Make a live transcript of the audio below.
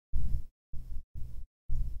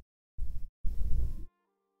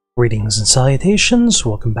Greetings and salutations,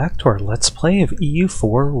 welcome back to our Let's Play of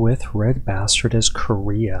EU4 with RedBstrd as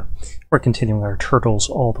Korea. We're continuing our turtles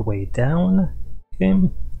all the way down. Okay.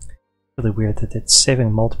 Really weird that it's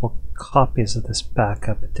saving multiple copies of this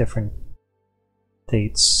backup at different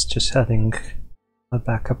dates, just having a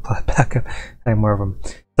backup, having more of them.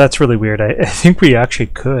 That's really weird. I think we actually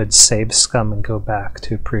could save scum and go back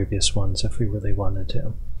to previous ones if we really wanted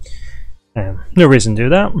to. No reason to do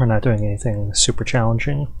that. We're not doing anything super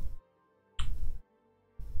challenging.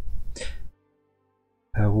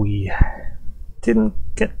 We didn't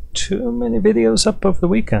get too many videos up over the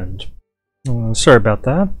weekend. Sorry about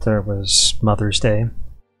that. There was Mother's Day,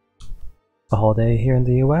 a holiday here in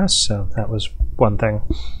the US, so that was one thing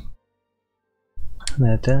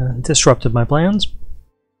that disrupted my plans.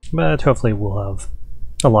 But hopefully we'll have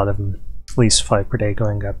a lot of them, at least 5 per day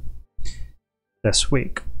going up this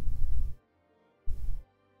week.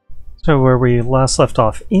 So where we last left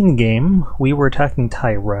off in-game, we were attacking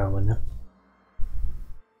Tyrone.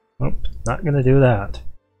 Nope, not going to do that.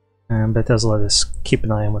 But it does let us keep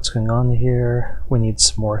an eye on what's going on here. We need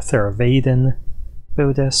some more Theravadin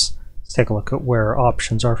Buddhists. Let's take a look at where our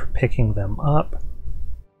options are for picking them up.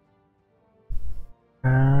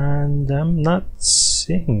 And I'm not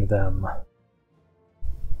seeing them.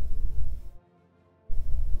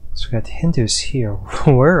 So we got Hindus here.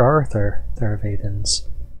 Where are Theravadins?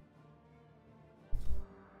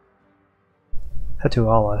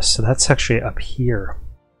 Hatuala, so that's actually up here.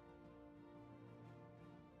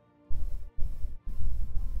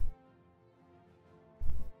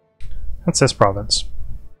 That's this province.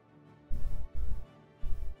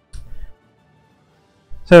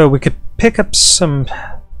 So we could pick up some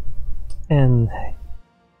in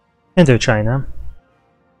Indochina.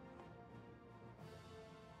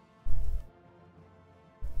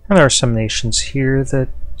 And there are some nations here that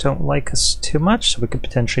don't like us too much, so we could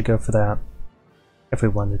potentially go for that if we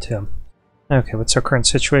wanted to. Okay, what's our current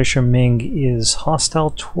situation? Ming is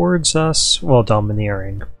hostile towards us, well,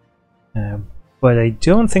 domineering. But I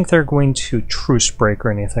don't think they're going to truce break or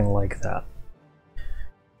anything like that.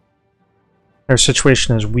 Our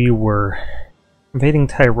situation is we were invading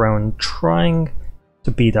Tyrone, trying to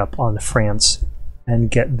beat up on France and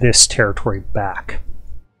get this territory back.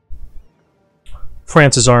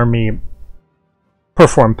 France's army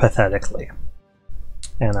performed pathetically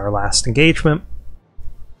in our last engagement,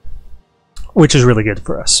 which is really good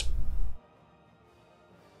for us.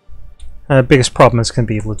 The biggest problem is going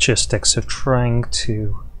to be logistics of trying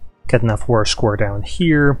to get enough war score down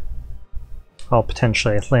here, while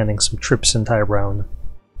potentially landing some troops in Tyrone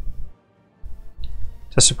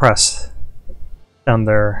to suppress down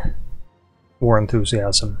their war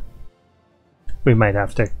enthusiasm. We might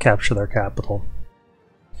have to capture their capital.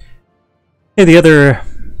 Okay, the other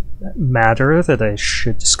matter that I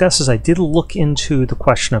should discuss is I did look into the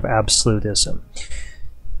question of absolutism.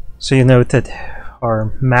 So you note that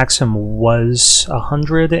our maximum was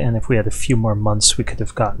 100, and if we had a few more months we could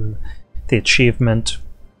have gotten the achievement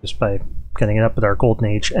just by getting it up, but our golden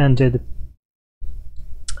age ended.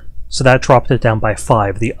 So that dropped it down by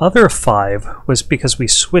 5. The other 5 was because we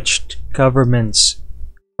switched governments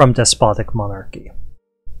from despotic monarchy.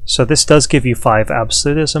 So this does give you 5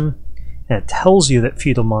 absolutism, and it tells you that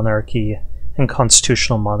feudal monarchy and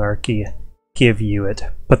constitutional monarchy give you it,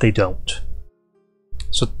 but they don't.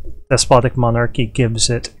 So despotic monarchy gives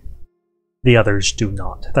it, the others do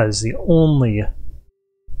not. That is the only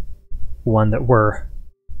one that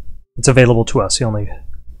it's available to us, the only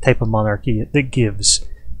type of monarchy that gives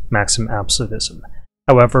maximum absolutism.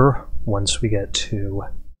 However, once we get to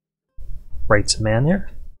rights of man here,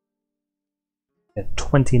 at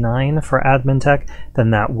 29 for admin tech,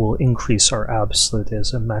 then that will increase our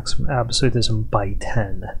absolutism, maximum absolutism by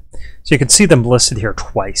 10. So you can see them listed here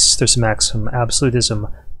twice. There's a maximum absolutism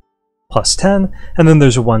plus 10, and then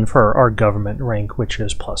there's one for our government rank, which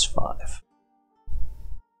is plus 5.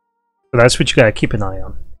 So that's what you gotta keep an eye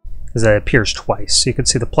on, is that it appears twice. So you can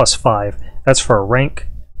see the plus 5, that's for our rank,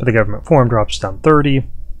 but the government form drops down 30.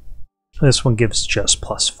 This one gives just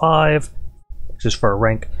plus 5, which is for our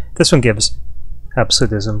rank. This one gives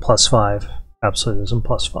absolutism plus 5, absolutism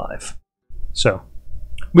plus 5. So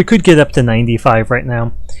we could get up to 95 right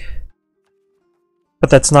now, but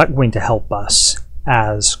that's not going to help us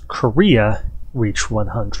as Korea reach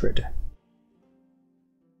 100.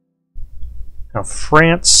 Now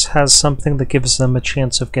France has something that gives them a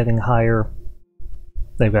chance of getting higher.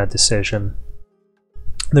 They've got decision.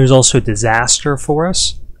 There's also disaster for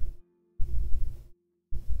us.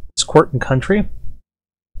 It's court and country.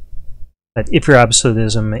 That if your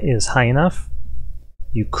absolutism is high enough,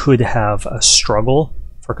 you could have a struggle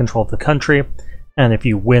for control of the country. And if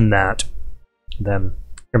you win that, then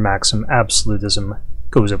your maximum absolutism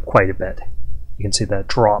goes up quite a bit. You can see that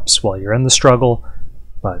drops while you're in the struggle,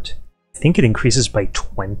 but I think it increases by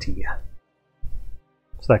 20.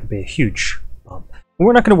 So that could be a huge bump. But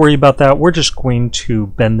we're not going to worry about that. We're just going to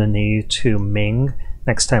bend the knee to Ming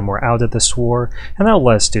next time we're out of this war, and that'll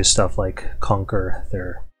let us do stuff like conquer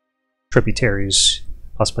their tributaries,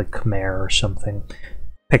 possibly Khmer or something,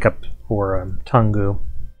 pick up for Tangu.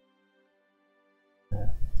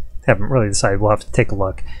 Haven't really decided. We'll have to take a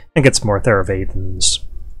look and get some more Theravadans.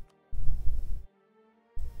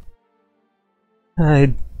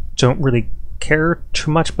 I don't really care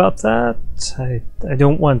too much about that. I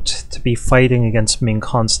don't want to be fighting against Ming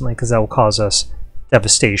constantly, because that will cause us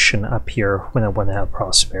devastation up here when I want to have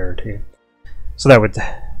prosperity. So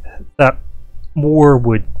that war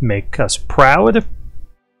would make us proud,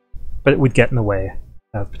 but it would get in the way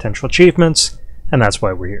of potential achievements, and that's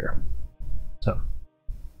why we're here. So,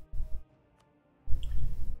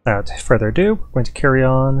 without further ado, we're going to carry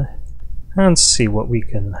on and see what we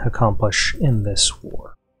can accomplish in this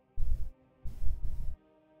war.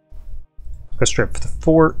 Go straight for the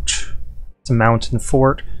fort. It's a mountain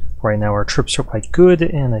fort. Right now our troops are quite good,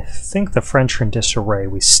 and I think the French are in disarray.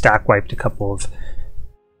 We stack wiped a couple of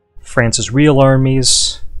France's real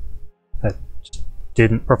armies that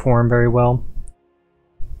didn't perform very well.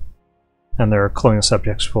 And their colonial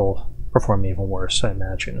subjects will perform even worse, I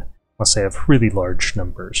imagine, unless they have really large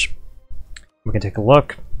numbers. We can take a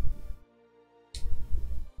look.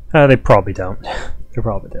 They probably don't. They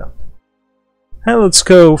probably don't. Let's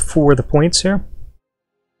go for the points here.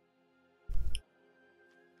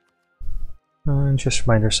 And just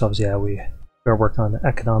remind ourselves, yeah, we are working on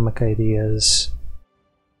economic ideas.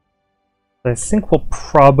 I think we'll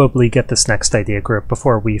probably get this next idea group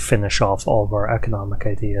before we finish off all of our economic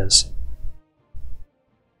ideas.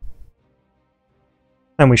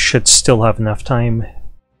 And we should still have enough time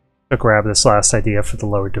to grab this last idea for the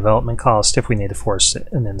lower development cost if we need to force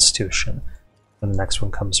an institution when the next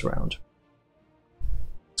one comes around.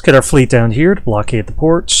 Let's get our fleet down here to blockade the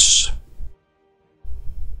ports.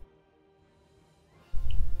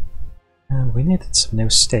 And we needed some new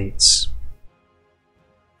states.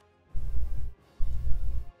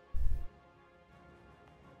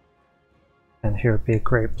 And here would be a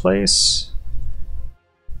great place.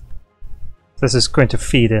 This is going to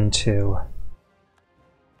feed into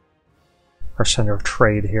our center of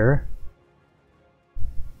trade here.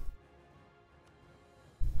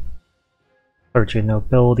 Clergy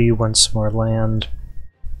nobility wants more land.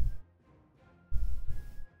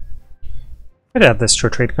 I'd add this to a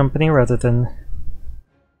trade company rather than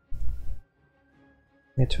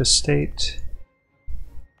it to a state.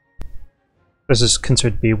 This is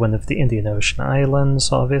considered to be one of the Indian Ocean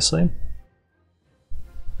islands, obviously.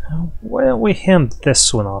 Why don't we hand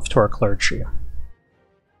this one off to our clergy?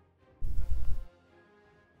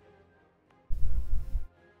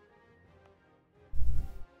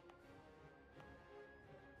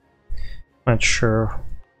 Not sure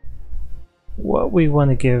what we want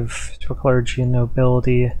to give to a clergy and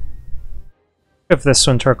nobility. Give this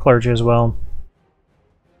one to our clergy as well.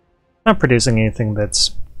 Not producing anything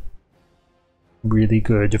that's really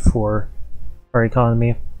good for our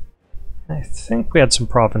economy. I think we had some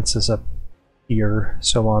provinces up here,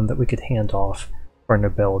 so on, that we could hand off for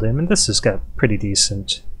nobility. I mean, this has got pretty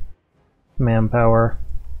decent manpower.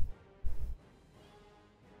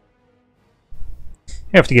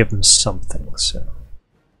 You have to give them something, so.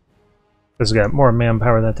 This has got more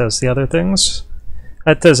manpower than it does the other things.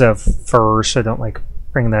 That does have fur, so I don't like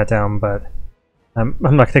bringing that down, but I'm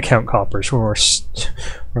not going to count coppers when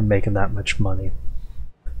we're making that much money.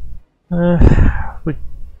 We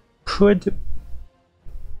could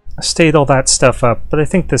state all that stuff up, but I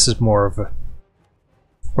think this is more of a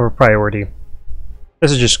priority.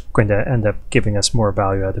 This is just going to end up giving us more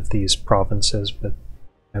value out of these provinces, but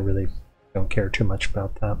I really don't care too much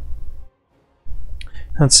about that.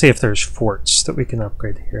 Let's see if there's forts that we can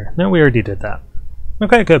upgrade here. No, we already did that.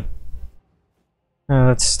 Okay, good.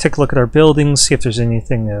 Let's take a look at our buildings, see if there's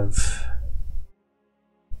anything of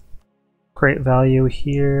great value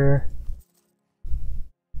here.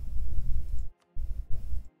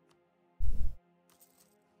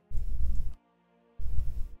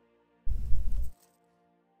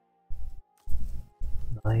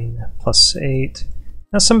 +8.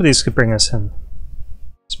 Now some of these could bring us in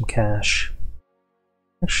some cash.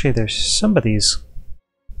 Actually, there's some of these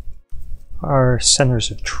are centers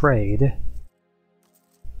of trade.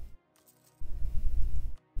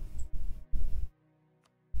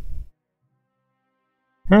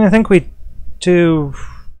 And I think we do...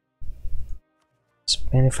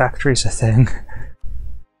 Manufacturing is a thing.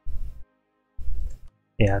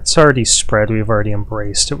 Yeah, it's already spread, we've already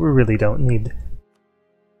embraced it, we really don't need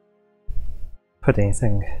put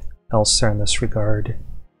anything else there in this regard.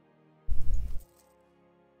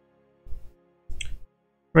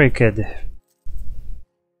 We could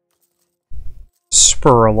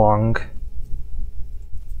spur along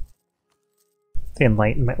the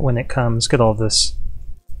Enlightenment when it comes, get all this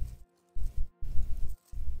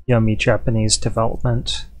yummy Japanese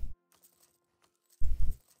development.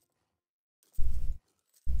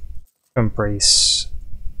 Embrace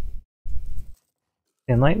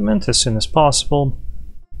Enlightenment as soon as possible.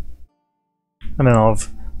 I mean, all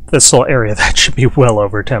of this little area, that should be well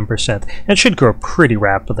over 10%. It should grow pretty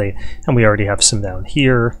rapidly, and we already have some down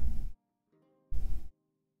here.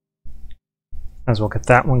 Might as well get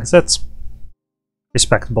that one, because that's a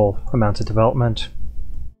respectable amount of development.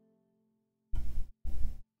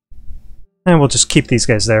 And we'll just keep these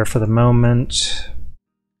guys there for the moment.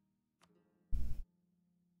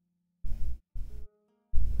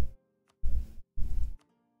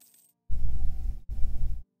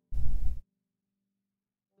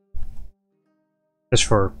 Just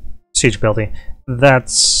for siege building.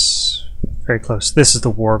 That's very close. This is the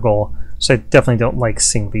war goal, so I definitely don't like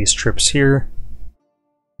seeing these troops here.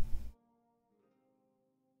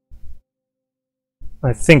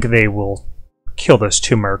 I think they will kill those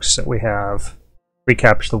 2 mercs that we have,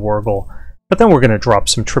 recapture the war goal, but then we're going to drop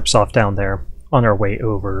some troops off down there on our way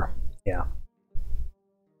over. Yeah.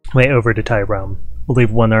 Way over to Tyrone. We'll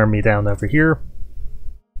leave 1 army down over here.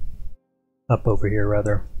 Up over here,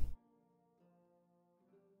 rather.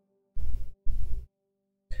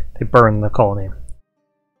 They burn the colony.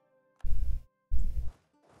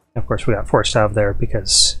 Of course, we got forced out of there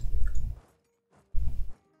because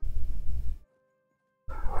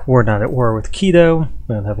we're not at war with Quito.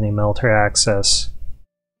 We don't have any military access.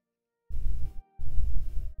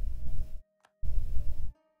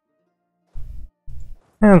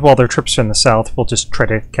 And while their troops are in the south, we'll just try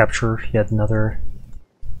to capture yet another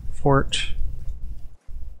fort.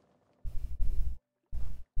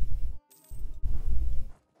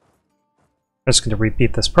 I'm just going to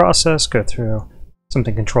repeat this process, go through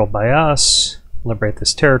something controlled by us, liberate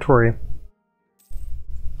this territory.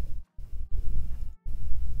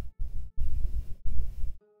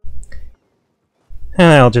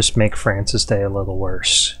 And I'll just make France's day a little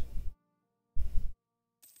worse.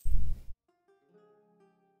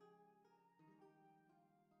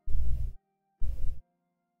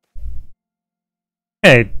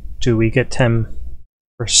 Okay, do we get 10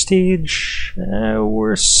 prestige?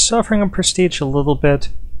 We're suffering on prestige a little bit,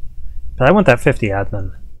 but I want that 50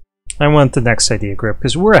 admin. I want the next idea group,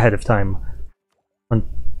 because we're ahead of time on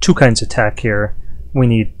 2 kinds of tech here. We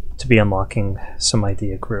need to be unlocking some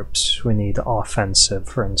idea groups. We need offensive,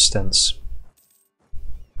 for instance.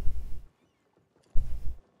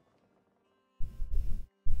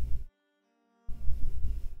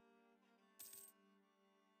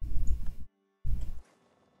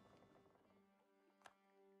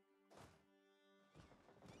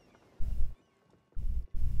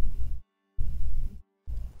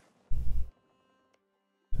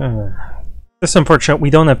 It's unfortunate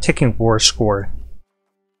we don't have ticking war score.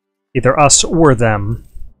 Either us or them.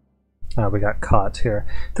 We got caught here.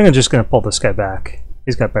 I think I'm just going to pull this guy back.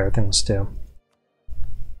 He's got better things to do.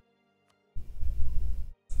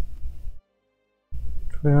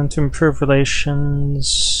 We want to improve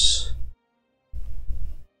relations.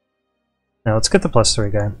 Now let's get the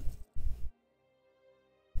 +3 guy.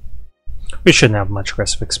 We shouldn't have much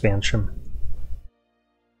aggressive expansion.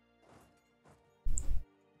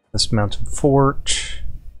 This mountain fort.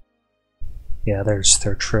 Yeah, there's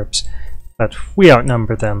their troops. But we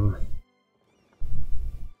outnumber them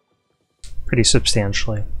pretty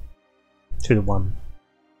substantially. 2 to 1.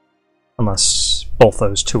 Unless both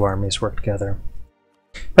those 2 armies work together.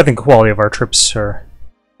 I think the quality of our troops are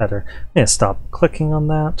better. I'm going to stop clicking on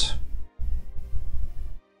that.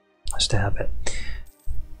 Just to have it.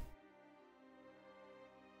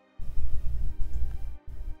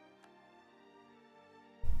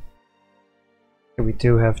 We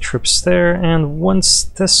do have troops there, and once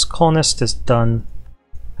this colonist is done,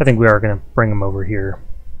 I think we are going to bring him over here.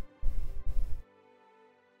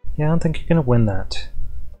 Yeah, I don't think you're going to win that.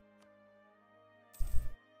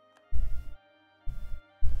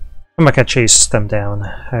 I'm not going to chase them down.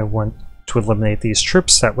 I want to eliminate these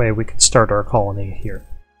troops, that way we can start our colony here.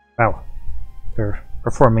 Wow, they're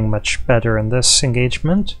performing much better in this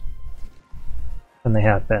engagement than they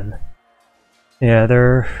had been. Yeah,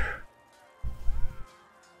 their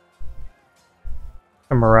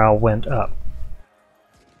morale went up.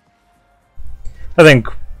 I think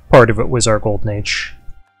part of it was our Golden Age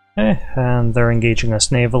Okay, and they're engaging us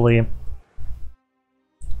navally.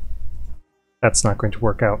 That's not going to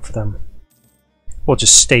work out for them. We'll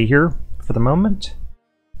just stay here for the moment.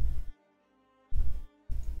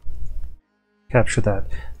 Capture that.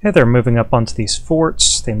 Okay, they're moving up onto these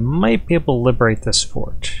forts. They might be able to liberate this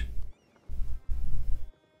fort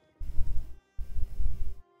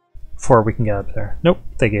before we can get up there. Nope,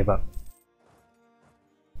 they gave up.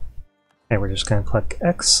 Okay, we're just going to click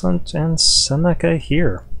excellent and send that guy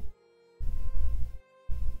here.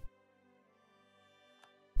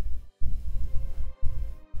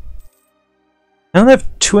 I don't have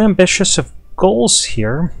too ambitious of goals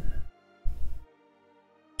here.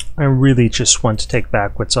 I really just want to take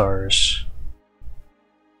back what's ours.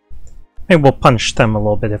 Maybe we'll punch them a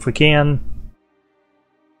little bit if we can.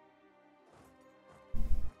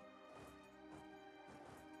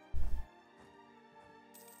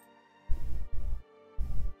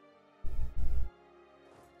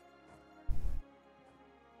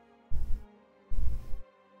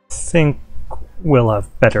 I think we'll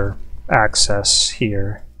have better access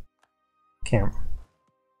here. Can't.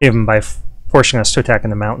 Even by forcing us to attack in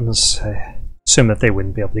the mountains, I assume that they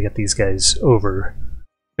wouldn't be able to get these guys over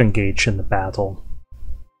to engage in the battle.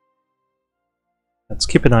 Let's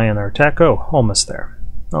keep an eye on our attack. Oh, almost there.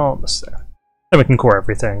 Almost there. Then we can core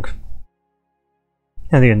everything.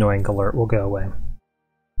 And the annoying alert will go away.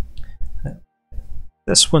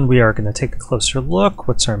 This one we are going to take a closer look.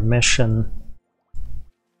 What's our mission?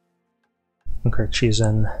 Conquer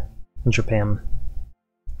Chizen in Japan.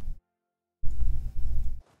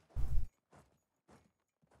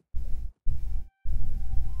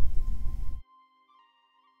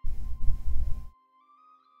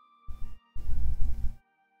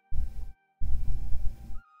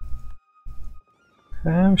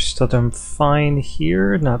 I'm still doing fine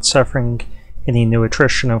here, not suffering any new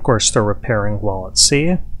attrition. Of course, they're repairing while at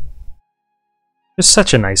sea. It's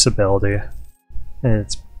such a nice ability. And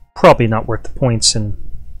it's probably not worth the points in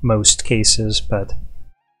most cases, but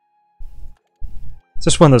it's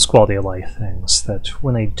just one of those quality of life things that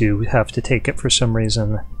when I do have to take it for some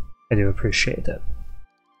reason, I do appreciate it.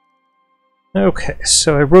 Okay,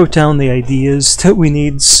 so I wrote down the ideas that we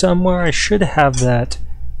need somewhere. I should have that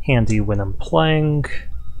handy when I'm playing.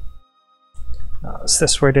 Is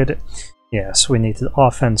this where I did it? Yes, we needed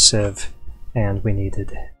offensive and we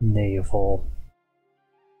needed naval.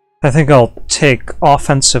 I think I'll take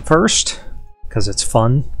offensive first, because it's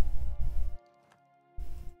fun.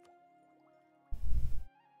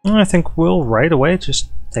 And I think we'll right away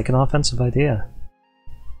just take an offensive idea.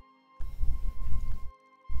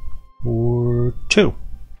 Or two.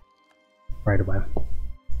 Right away.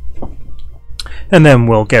 And then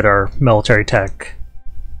we'll get our military tech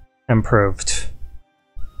improved.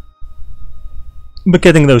 But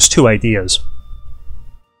getting those two ideas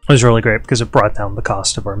was really great because it brought down the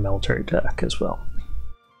cost of our military tech as well.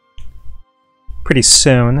 Pretty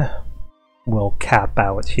soon we'll cap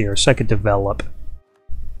out here so I could develop.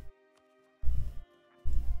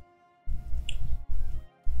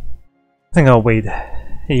 I think I'll wait a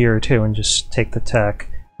year or two and just take the tech.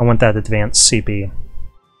 I want that advanced CB.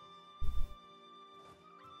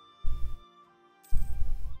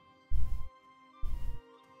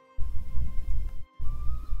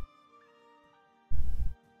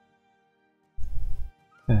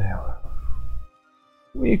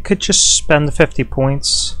 We could just spend the 50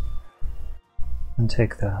 points and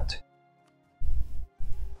take that.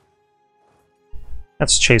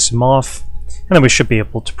 Let's chase him off, and then we should be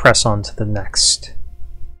able to press on to the next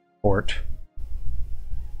fort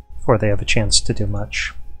before they have a chance to do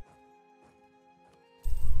much.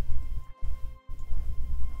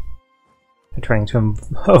 They're trying to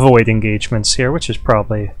avoid engagements here, which is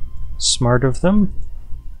probably smart of them.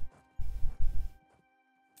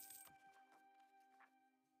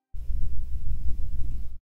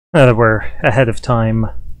 Now that we're ahead of time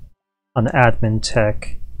on admin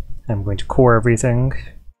tech, I'm going to core everything.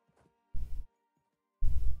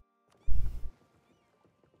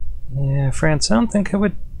 Yeah, France, I don't think I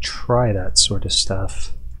would try that sort of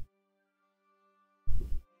stuff.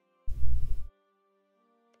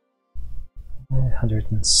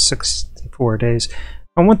 $164 days.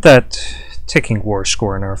 I want that ticking war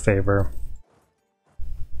score in our favor.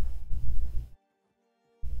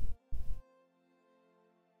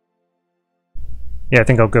 Yeah, I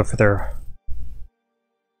think I'll go for their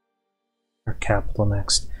capital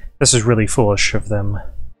next. This is really foolish of them to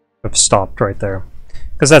have stopped right there,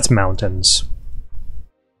 because that's mountains.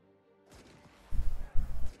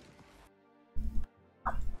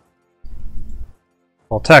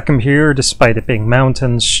 I'll attack him here despite it being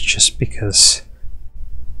mountains, just because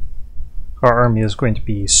our army is going to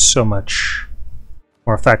be so much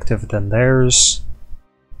more effective than theirs.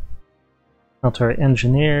 Military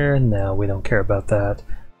engineer, no, we don't care about that.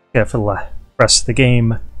 Yeah, for the rest of the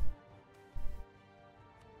game.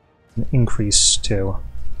 An increase to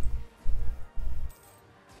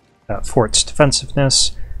fort's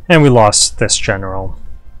defensiveness, and we lost this general.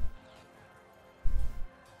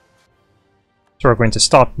 So we're going to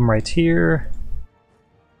stop him right here.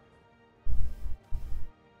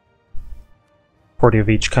 40 of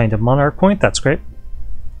each kind of monarch point, that's great.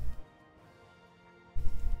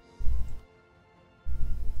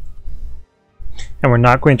 And we're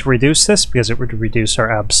not going to reduce this because it would reduce our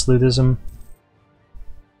absolutism.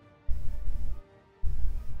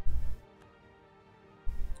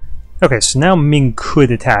 Okay, so now Ming could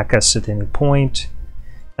attack us at any point,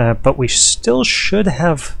 but we still should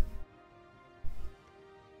have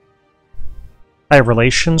high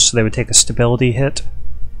relations, so they would take a stability hit.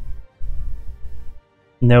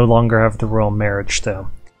 No longer have the royal marriage, though.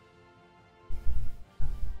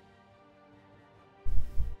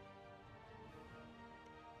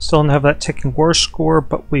 Still don't have that ticking war score,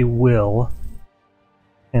 but we will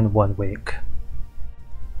in 1 week.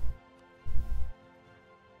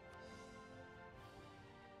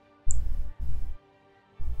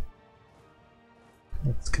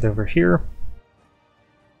 Let's get over here.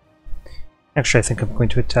 Actually, I think I'm going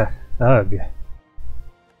to attack. Ugh.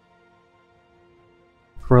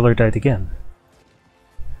 Ruler died again.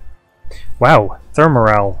 Wow, their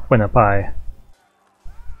morale went up by. It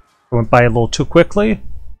went by a little too quickly.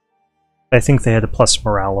 I think they had a plus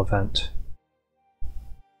morale event.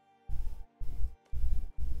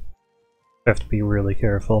 We have to be really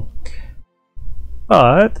careful.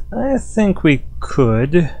 But I think we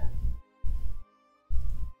could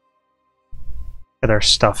get our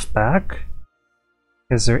stuff back.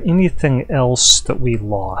 Is there anything else that we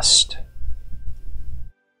lost?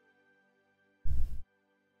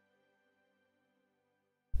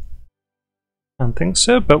 I don't think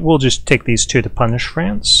so, but we'll just take these two to punish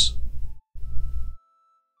France.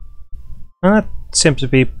 And that seems to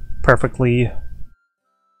be perfectly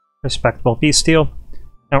respectable peace deal.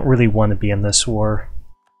 I don't really want to be in this war.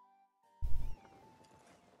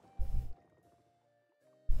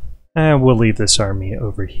 And we'll leave this army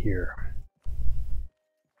over here.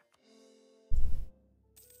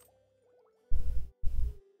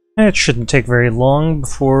 It shouldn't take very long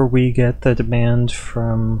before we get the demand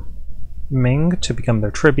from Ming to become their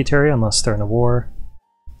tributary, unless they're in a war.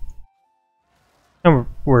 And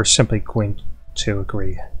we're simply going to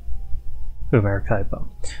agree to Maracaibo.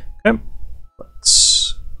 Okay,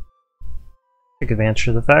 let's take advantage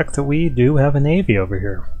of the fact that we do have a navy over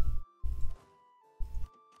here.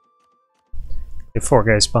 We have 4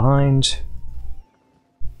 guys behind.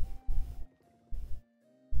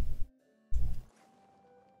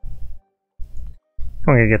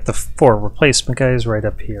 I'm going to get the 4 replacement guys right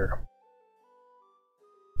up here.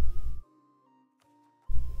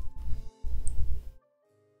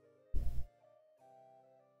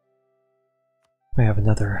 We have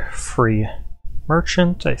another free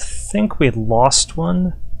merchant. I think we had lost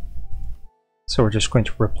one, so we're just going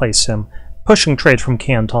to replace him, pushing trade from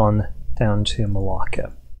Canton down to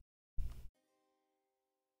Malacca.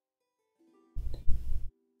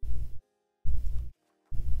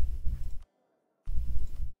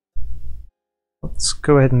 Let's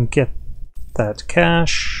go ahead and get that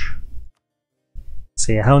cash.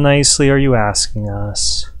 See, how nicely are you asking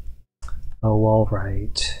us? Oh, all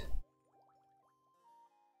right.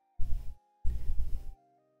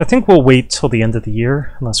 I think we'll wait till the end of the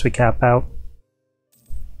year, unless we cap out.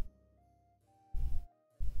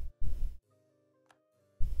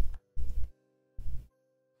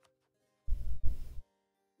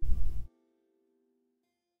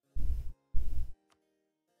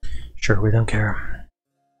 Sure, we don't care.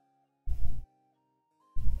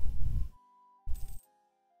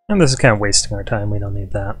 And this is kind of wasting our time, we don't need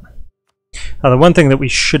that. The one thing that we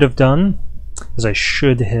should have done is I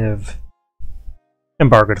should have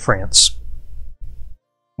embargoed France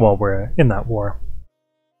while we're in that war.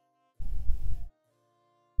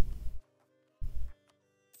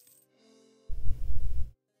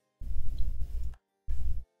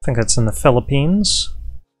 I think that's in the Philippines.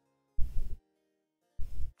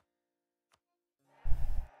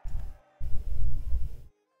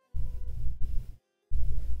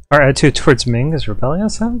 Our attitude towards Ming is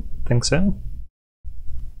rebellious, I think so.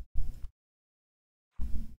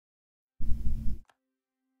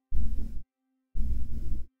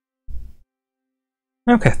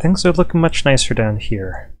 Okay, things are looking much nicer down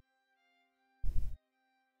here.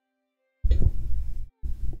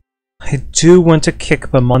 I do want to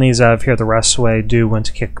kick the monies out of here the rest of the way. I do want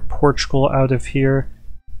to kick Portugal out of here.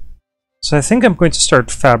 So I think I'm going to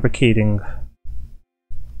start fabricating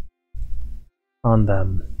on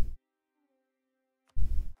them.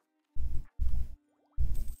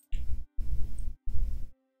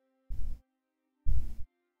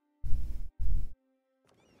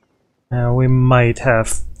 Now we might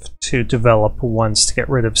have to develop once to get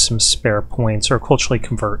rid of some spare points or culturally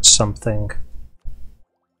convert something.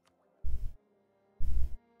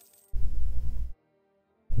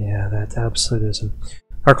 Yeah, that absolutism.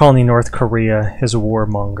 Our colony North Korea is a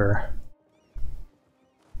warmonger.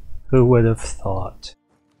 Who would have thought?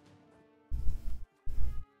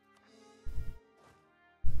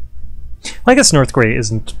 Well, I guess North Korea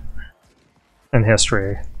isn't, in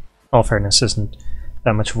history, all fairness, isn't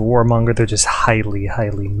that much of a warmonger. They're just highly,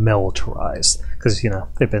 highly militarized. Because, you know,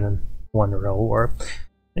 they've been in one real war.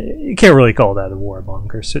 You can't really call that a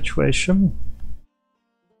warmonger situation.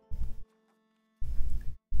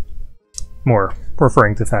 More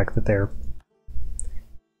referring to the fact that they're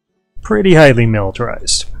pretty highly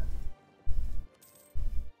militarized.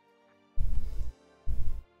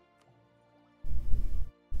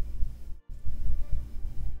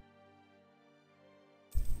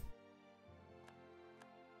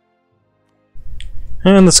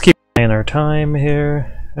 And let's keep an eye on our time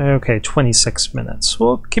here. Okay, 26 minutes.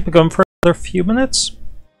 We'll keep it going for another few minutes.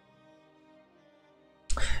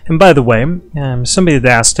 And by the way, somebody had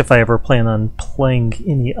asked if I ever plan on playing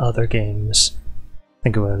any other games. I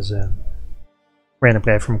think it was a random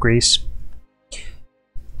guy from Greece.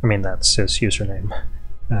 I mean, that's his username.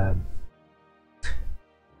 And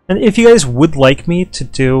if you guys would like me to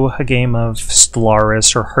do a game of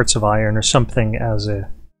Stellaris or Hearts of Iron or something as a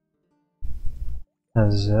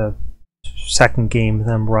second game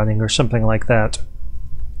that I'm running or something like that,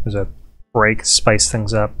 as a break, spice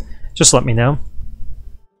things up, just let me know.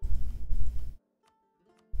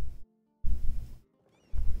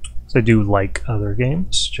 I do like other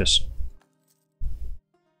games, just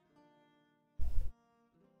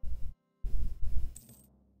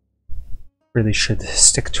really should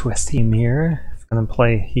stick to a theme here. If I'm going to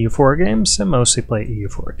play EU4 games, I mostly play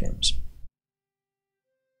EU4 games.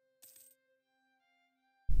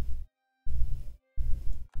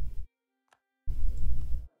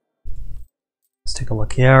 Let's take a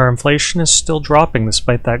look. Yeah, our inflation is still dropping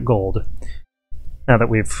despite that gold. Now that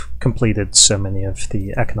we've completed so many of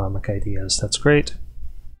the economic ideas, that's great.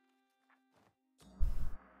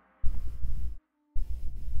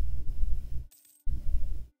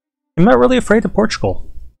 I'm not really afraid of Portugal.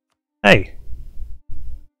 Hey.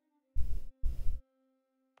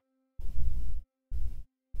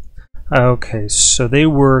 Okay, so they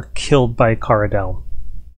were killed by Caradel.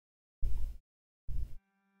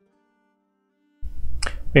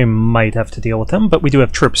 We might have to deal with them, but we do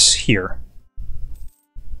have troops here.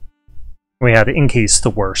 We had in case the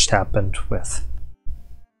worst happened with.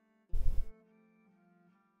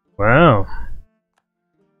 Wow.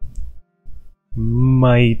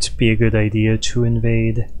 Might be a good idea to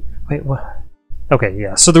invade. Wait, what? Okay,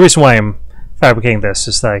 yeah. So the reason why I'm fabricating this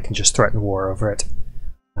is that I can just threaten war over it.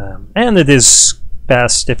 And it is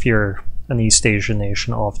best if you're an East Asian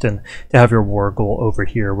nation often to have your war goal over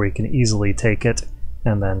here where you can easily take it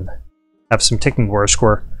and then have some ticking war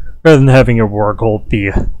score, rather than having your war goal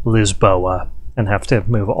be Lisboa and have to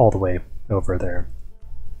move all the way over there.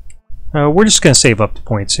 We're just going to save up the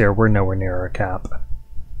points here. We're nowhere near our cap.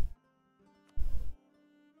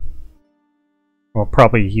 We'll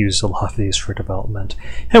probably use a lot of these for development.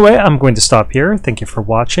 Anyway, I'm going to stop here. Thank you for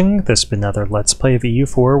watching. This has been another Let's Play of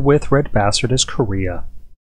EU4 with RedBstrd as Korea.